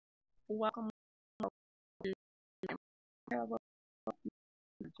Welcome to However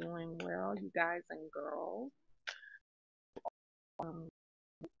you're doing well, you guys and girls. Um,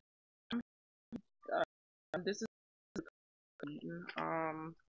 uh, this is Eden.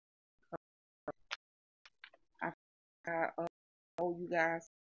 I forgot all you guys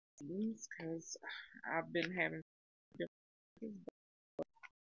because I've been having difficulties,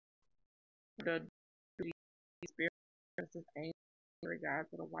 but the experience of angry guys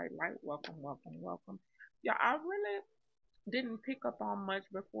with a white light. Welcome, welcome, welcome. Yeah, I really didn't pick up on much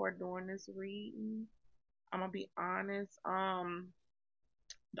before doing this reading. I'm gonna be honest.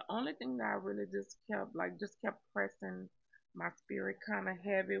 The only thing that I really just kept pressing my spirit kind of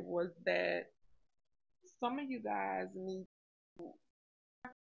heavy was that some of you guys need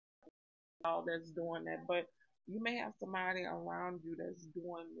all that's doing that, but you may have somebody around you that's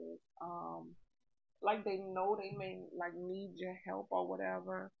doing this. Like they know they may like need your help or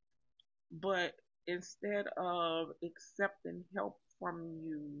whatever, but instead of accepting help from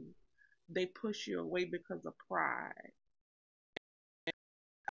you, they push you away because of pride.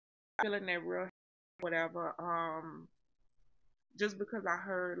 Feeling that real whatever. Just because I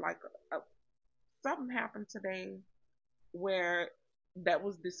heard like something happened today where that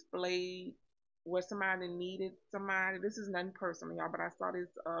was displayed where somebody needed somebody. This is nothing personal, y'all, but I saw this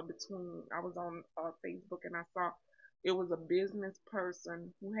between I was on Facebook and I saw it was a business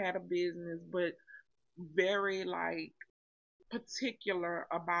person who had a business but very like particular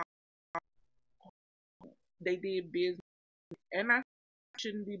about they did business and I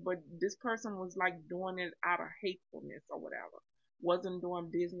shouldn't be, but this person was like doing it out of hatefulness or whatever. Wasn't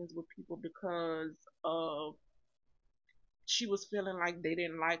doing business with people because of she was feeling like they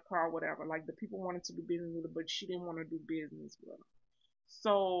didn't like her or whatever. Like the people wanted to do business with her, but she didn't want to do business with them.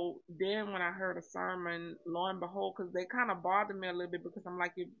 So then when I heard a sermon, lo and behold, because they kind of bothered me a little bit because I'm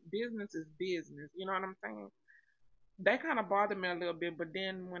like, if business is business, you know what I'm saying? That kind of bothered me a little bit. But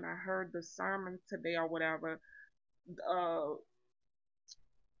then when I heard the sermon today or whatever, uh,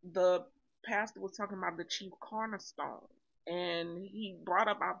 the pastor was talking about the chief cornerstone. And he brought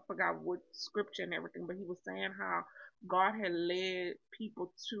up, I forgot what scripture and everything, but he was saying how God had led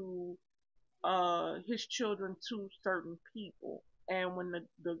people to his children to certain people, and when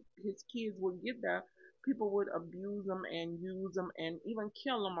the his kids would get there, people would abuse them and use them and even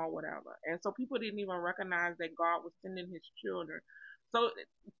kill them or whatever, and so people didn't even recognize that God was sending his children. So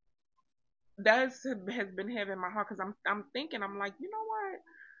has been heavy in my heart because I'm thinking I'm like, you know what,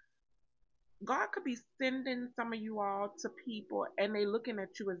 God could be sending some of you all to people and they looking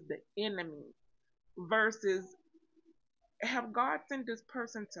at you as the enemy versus have God sent this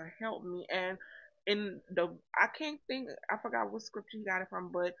person to help me? And in the I can't think I forgot what scripture he got it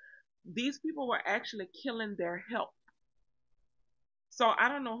from, but these people were actually killing their help. So I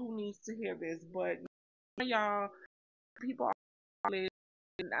don't know who needs to hear this, but y'all people are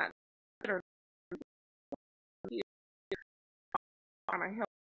not trying to help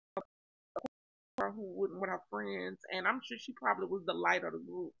her who wouldn't with her friends, and I'm sure she probably was the light of the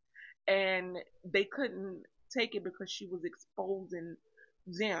group, and they couldn't take it because she was exposing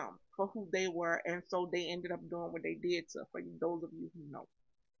them for who they were, and so they ended up doing what they did to for those of you who know.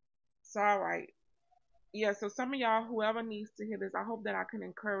 So all right, yeah. So some of y'all, whoever needs to hear this, I hope that I can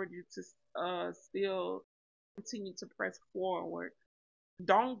encourage you to still continue to press forward.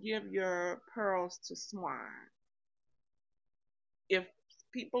 Don't give your pearls to swine. If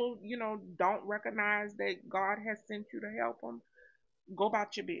people, don't recognize that God has sent you to help them, go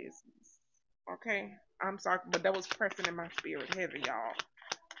about your business. Okay? I'm sorry, but that was pressing in my spirit heavy, y'all.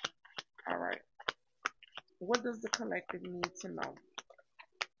 All right. What does the collective need to know?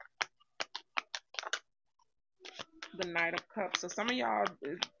 The Knight of Cups. So some of y'all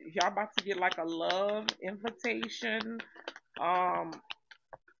about to get like a love invitation. Um,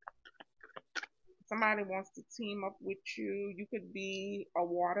 somebody wants to team up with you. You could be a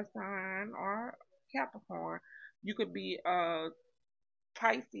water sign or Capricorn. You could be a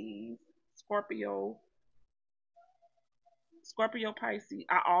Pisces, Scorpio, Scorpio, Pisces.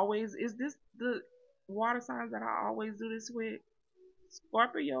 I always is this the water signs that I always do this with?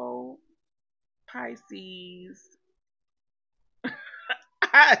 Scorpio, Pisces.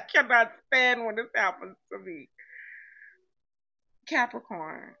 I cannot stand when this happens to me.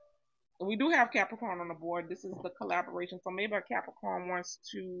 Capricorn. We do have Capricorn on the board. This is the collaboration. So maybe a Capricorn wants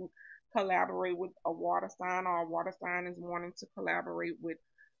to collaborate with a water sign, or a water sign is wanting to collaborate with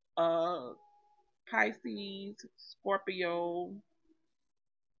uh Pisces, Scorpio,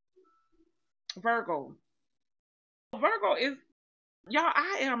 Virgo. Virgo is y'all.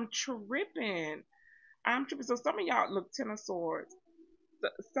 I am tripping. I'm tripping. So some of y'all look Ten of Swords.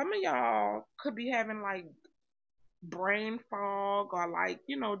 some of y'all could be having like brain fog or like,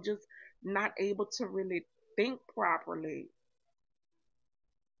 just not able to really think properly.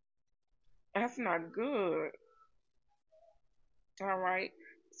 That's not good. All right.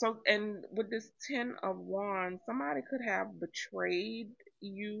 So, and with this 10 of Wands, somebody could have betrayed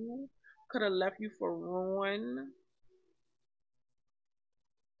you, could have left you for ruin,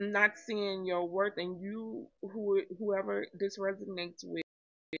 not seeing your worth, and whoever this resonates with,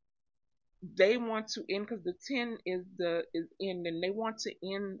 they want to end because the 10 is end, and they want to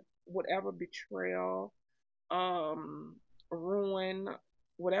end whatever betrayal, um, ruin,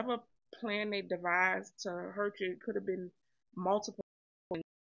 whatever plan they devised to hurt you. It could have been multiple.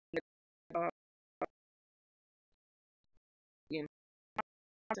 Uh, and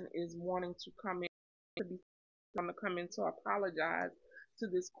person is wanting to come in, to be going to come in to apologize to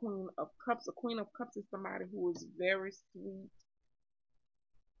this Queen of Cups. A Queen of Cups is somebody who is very sweet,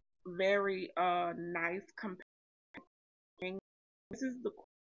 very nice, compelling. This is the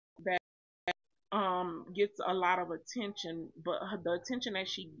queen that gets a lot of attention, but the attention that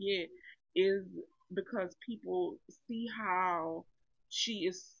she get is because people see how she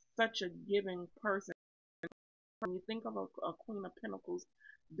is such a giving person. When you think of a Queen of Pentacles,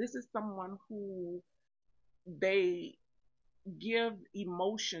 this is someone who they give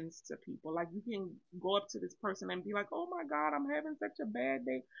emotions to people. Like you can go up to this person and be like, "Oh my God, I'm having such a bad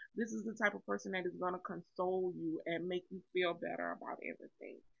day." This is the type of person that is gonna console you and make you feel better about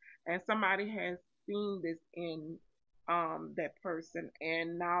everything. And somebody has seen this in that person,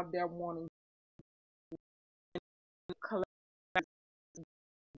 and now they're wanting to collect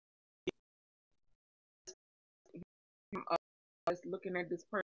him up. Just looking at this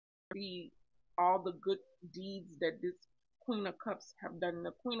person, see all the good deeds that this Queen of Cups have done.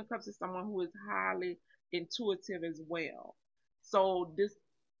 The Queen of Cups is someone who is highly intuitive as well. So this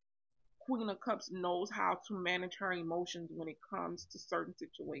Queen of Cups knows how to manage her emotions when it comes to certain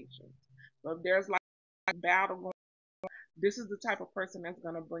situations. So if there's like a battle going, this is the type of person that's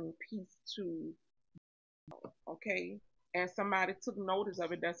gonna bring peace to, okay? And somebody took notice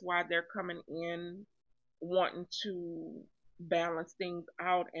of it. That's why they're coming in wanting to balance things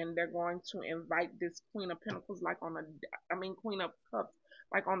out, and they're going to invite this Queen of Pentacles like on a, I mean Queen of Cups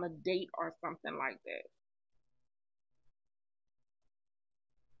like on a date or something like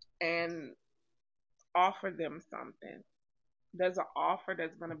that, and offer them something. There's an offer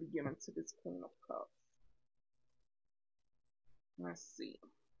that's going to be given to this Queen of Cups. Let's see.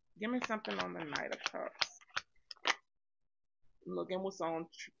 Give me something on the Knight of Cups. Look, and what's on?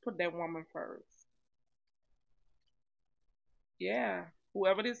 Put that woman first. Yeah.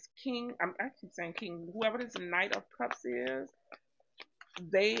 Whoever this king, I keep saying king, whoever this Knight of Cups is,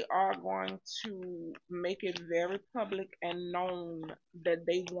 they are going to make it very public and known that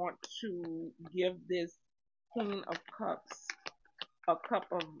they want to give this Queen of Cups a cup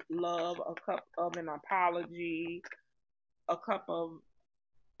of love, a cup of an apology, a cup of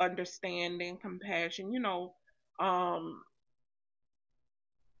understanding, compassion. Um,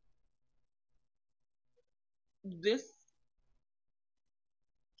 this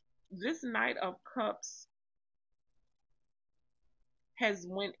this Knight of Cups has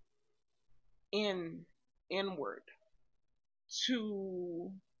went in inward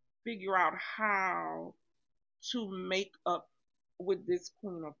to figure out how to make up with this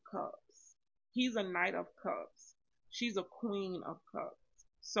Queen of Cups. He's a Knight of Cups. She's a Queen of Cups.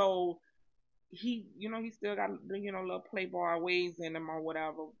 So he still got little playboy ways in him or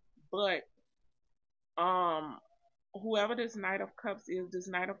whatever. But um, whoever this Knight of Cups is, this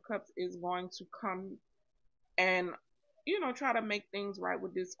Knight of Cups is going to come and try to make things right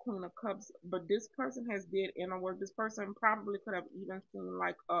with this Queen of Cups. But this person has did inner work. This person probably could have even seen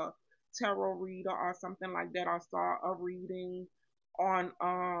like a tarot reader or something like that, or saw a reading on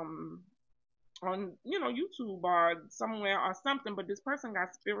YouTube or somewhere or something. But this person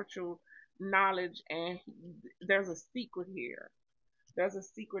got spiritual knowledge, and there's a secret here. There's a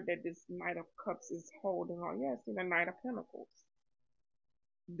secret that this Knight of Cups is holding on. Yeah, see the Knight of Pentacles.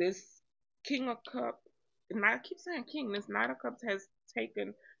 This King of Cups, and I keep saying King, this Knight of Cups has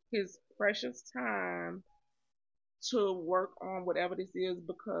taken his precious time to work on whatever this is,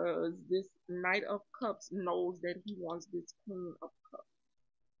 because this Knight of Cups knows that he wants this Queen of Cups.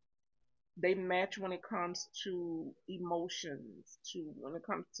 They match when it comes to emotions, to when it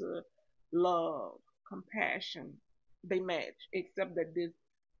comes to love, compassion. They match, except that this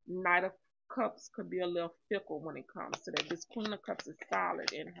Knight of Cups could be a little fickle when it comes to that. This Queen of Cups is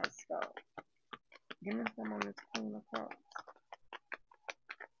solid in her stuff. Give me some on this Queen of Cups.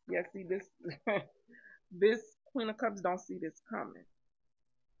 Yeah, see this this Queen of Cups don't see this coming.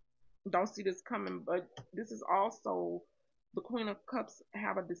 Don't see this coming, but this is also the Queen of Cups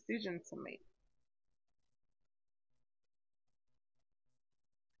have a decision to make.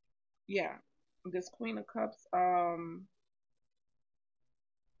 Yeah, this Queen of Cups,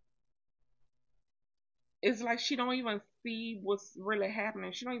 it's like she don't even see what's really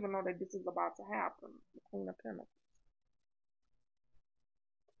happening. She don't even know that this is about to happen. The Queen of Pentacles.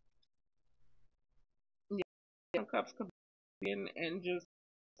 Yeah, Queen of Cups could be in and just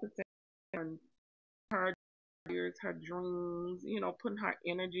on her desires, her dreams, putting her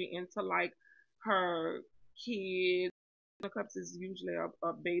energy into like her kids. Queen of Cups is usually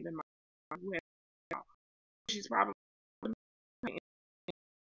a baby mom who has, she's probably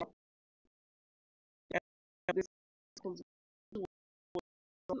this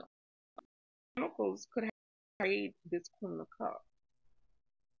Pentacles could have made this Queen of Cups.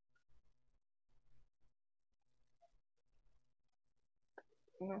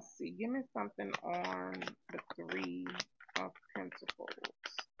 Let's see. Give me something on the Three of Pentacles.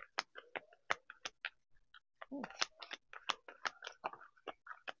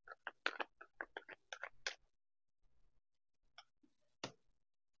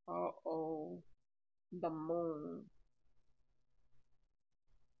 Uh oh. The Moon.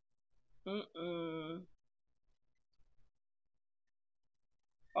 Mm-mm.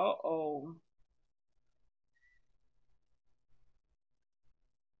 Uh oh.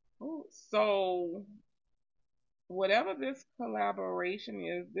 So, whatever this collaboration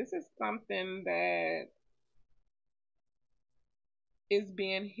is, this is something that is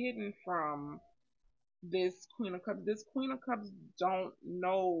being hidden from this Queen of Cups. This Queen of Cups don't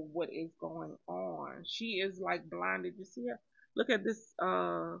know what is going on. She is like blinded. You see her? Look at this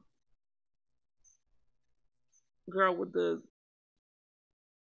girl with the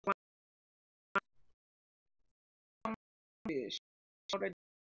fish. Know that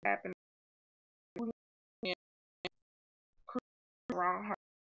happened around her,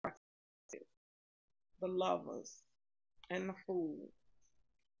 the lovers and the fool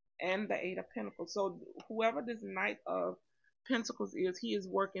and the Eight of Pentacles. So whoever this Knight of Pentacles is, he is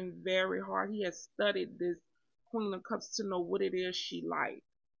working very hard. He has studied this Queen of Cups to know what it is she likes,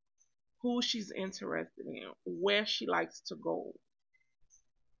 who she's interested in, where she likes to go.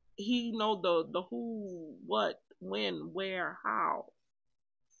 He know the who, what, when, where, how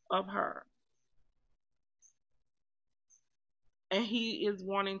of her, and he is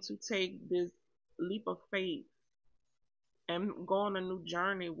wanting to take this leap of faith and go on a new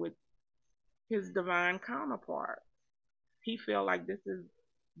journey with his divine counterpart. He feel like this is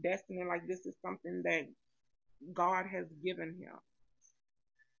destiny, like this is something that God has given him.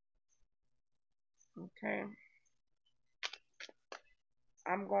 Okay,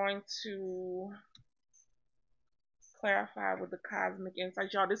 I'm going to clarify with the cosmic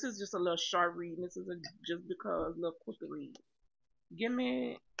insight, y'all. This is just a little short read. This is just because a little quick read. Give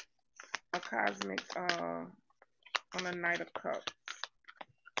me a cosmic on the Knight of Cups.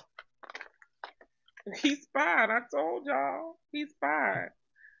 He's fine. I told y'all. He's fine.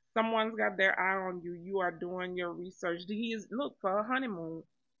 Someone's got their eye on you. You are doing your research. He is look for a honeymoon.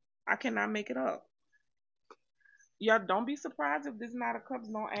 I cannot make it up. Y'all don't be surprised if this Knight of Cups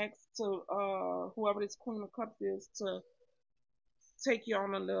don't ask to whoever this Queen of Cups is to take you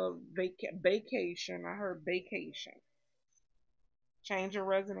on a little vacation. I heard vacation. Change your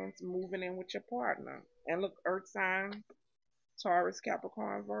residence, moving in with your partner. And look, Earth sign, Taurus,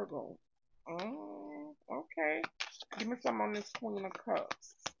 Capricorn, Virgo. Okay. Give me some on this Queen of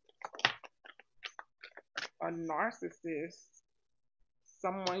Cups. A narcissist.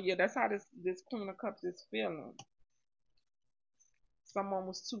 Someone, yeah, that's how this Queen of Cups is feeling. Someone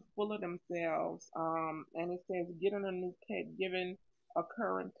was too full of themselves. And it says getting a new pet, giving a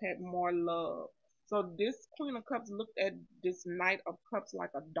current pet more love. So this Queen of Cups looked at this Knight of Cups like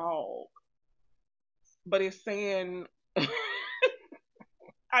a dog, but it's saying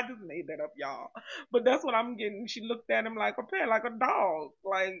I just made that up, y'all. But that's what I'm getting. She looked at him like a pet, like a dog.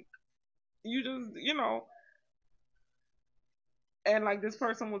 Like you just, and like this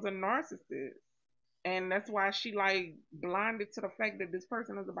person was a narcissist. And that's why she like blinded to the fact that this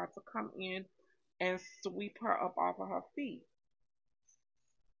person is about to come in and sweep her up off of her feet.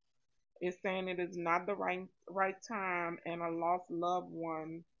 It's saying it is not the right time and a lost loved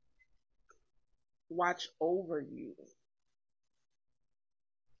one watch over you.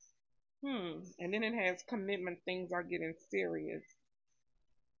 And then it has commitment, things are getting serious.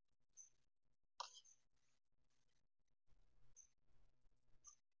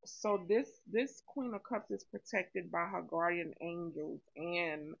 So this Queen of Cups is protected by her guardian angels,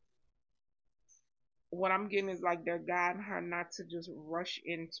 and what I'm getting is like they're guiding her not to just rush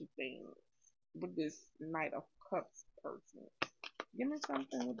into things with this Knight of Cups person. Give me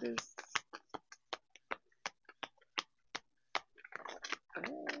something with this. Uh,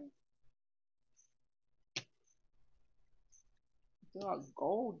 they're a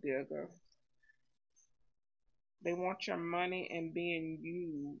gold digger. They want your money and being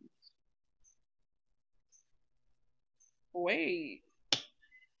used. Wait,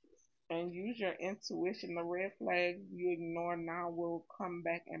 and use your intuition. The red flags you ignore now will come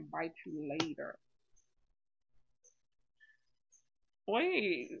back and bite you later.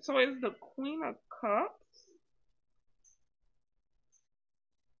 Wait, so is the Queen of Cups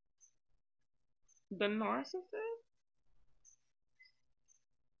the narcissist?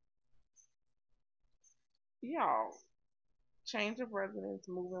 Y'all, change of residence,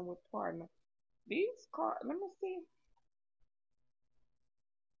 moving with partner. These cards, let me see.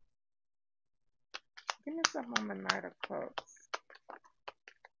 Give me something on the Knight of Cups.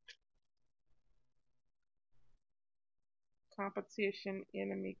 Competition,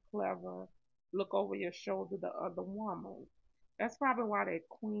 enemy, clever. Look over your shoulder, the other woman. That's probably why that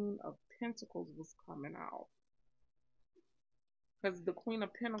Queen of Pentacles was coming out. Because the Queen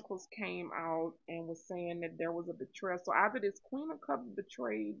of Pentacles came out and was saying that there was a betrayal. So either this Queen of Cups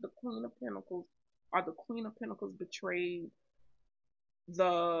betrayed the Queen of Pentacles, or the Queen of Pentacles betrayed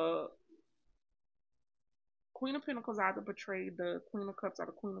the Queen of Pentacles either betrayed the Queen of Cups, or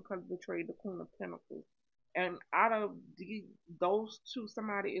the Queen of Cups betrayed the Queen of Pentacles. And out of those two,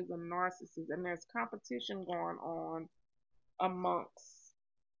 somebody is a narcissist, and there's competition going on amongst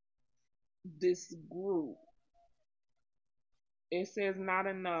this group. It says not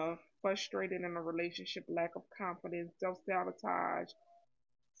enough, frustrated in a relationship, lack of confidence, self sabotage.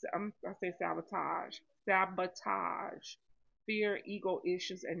 I say sabotage, sabotage, fear, ego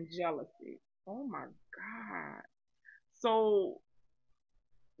issues, and jealousy. Oh my God. So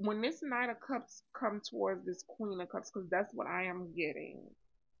when this Knight of Cups come towards this Queen of Cups, because that's what I am getting,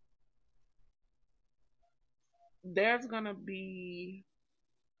 there's gonna be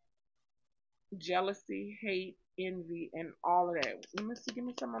jealousy, hate, envy, and all of that. Let me see, give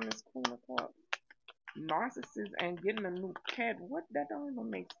me some on this Queen of Cups. Narcissist and getting a new pet. What? That don't even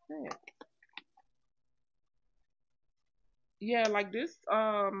make sense. Yeah, like this.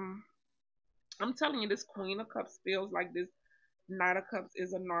 I'm telling you, this Queen of Cups feels like this Knight of Cups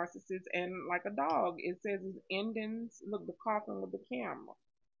is a narcissist, and like a dog, it says his endings. Look, the coffin with the camera.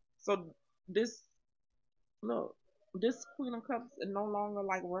 So this, look, this Queen of Cups is no longer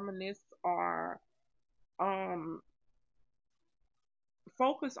like reminisce or um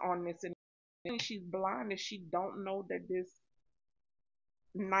focus on this, and she's blind and she don't know that this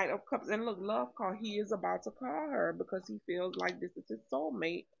Knight of Cups, and look, love call, he is about to call her because he feels like this is his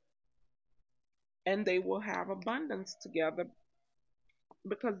soulmate, and they will have abundance together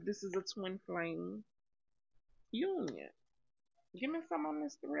because this is a twin flame union. Give me some on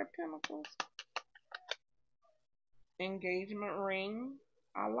this Three of Pentacles. Engagement ring.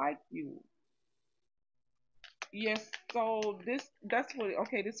 I like you. Yes, so that's what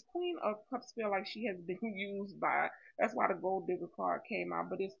okay, this Queen of Cups feel like she has been used by, that's why the gold digger card came out,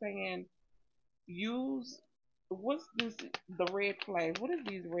 but it's saying use, what's this, the red flags. What is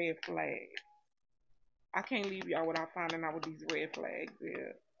these red flags? I can't leave y'all without finding out what these red flags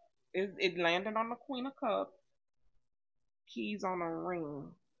is. It landed on the Queen of Cups, keys on a ring,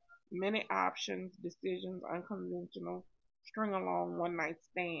 many options, decisions, unconventional, string along, one night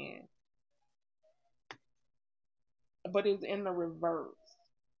stand. But it's in the reverse.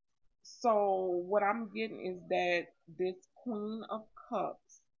 So what I'm getting is that this Queen of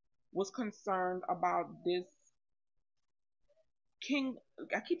Cups was concerned about this King.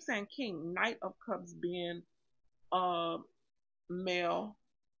 I keep saying King, Knight of Cups being a male,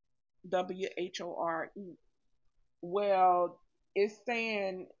 WHORE. Well, it's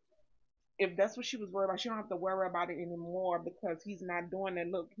saying if that's what she was worried about, she don't have to worry about it anymore because he's not doing that.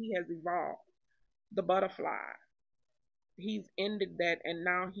 Look, he has evolved. The butterfly. He's ended that, and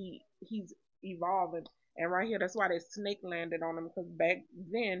now he's evolving. And right here, that's why that snake landed on him, because back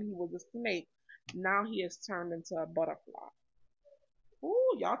then he was a snake. Now he has turned into a butterfly.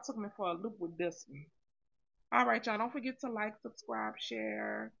 Ooh, y'all took me for a loop with this one. All right, y'all. Don't forget to like, subscribe,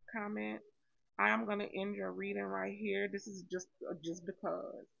 share, comment. I am gonna end your reading right here. This is just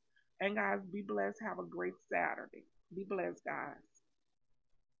because. And guys, be blessed. Have a great Saturday. Be blessed, guys.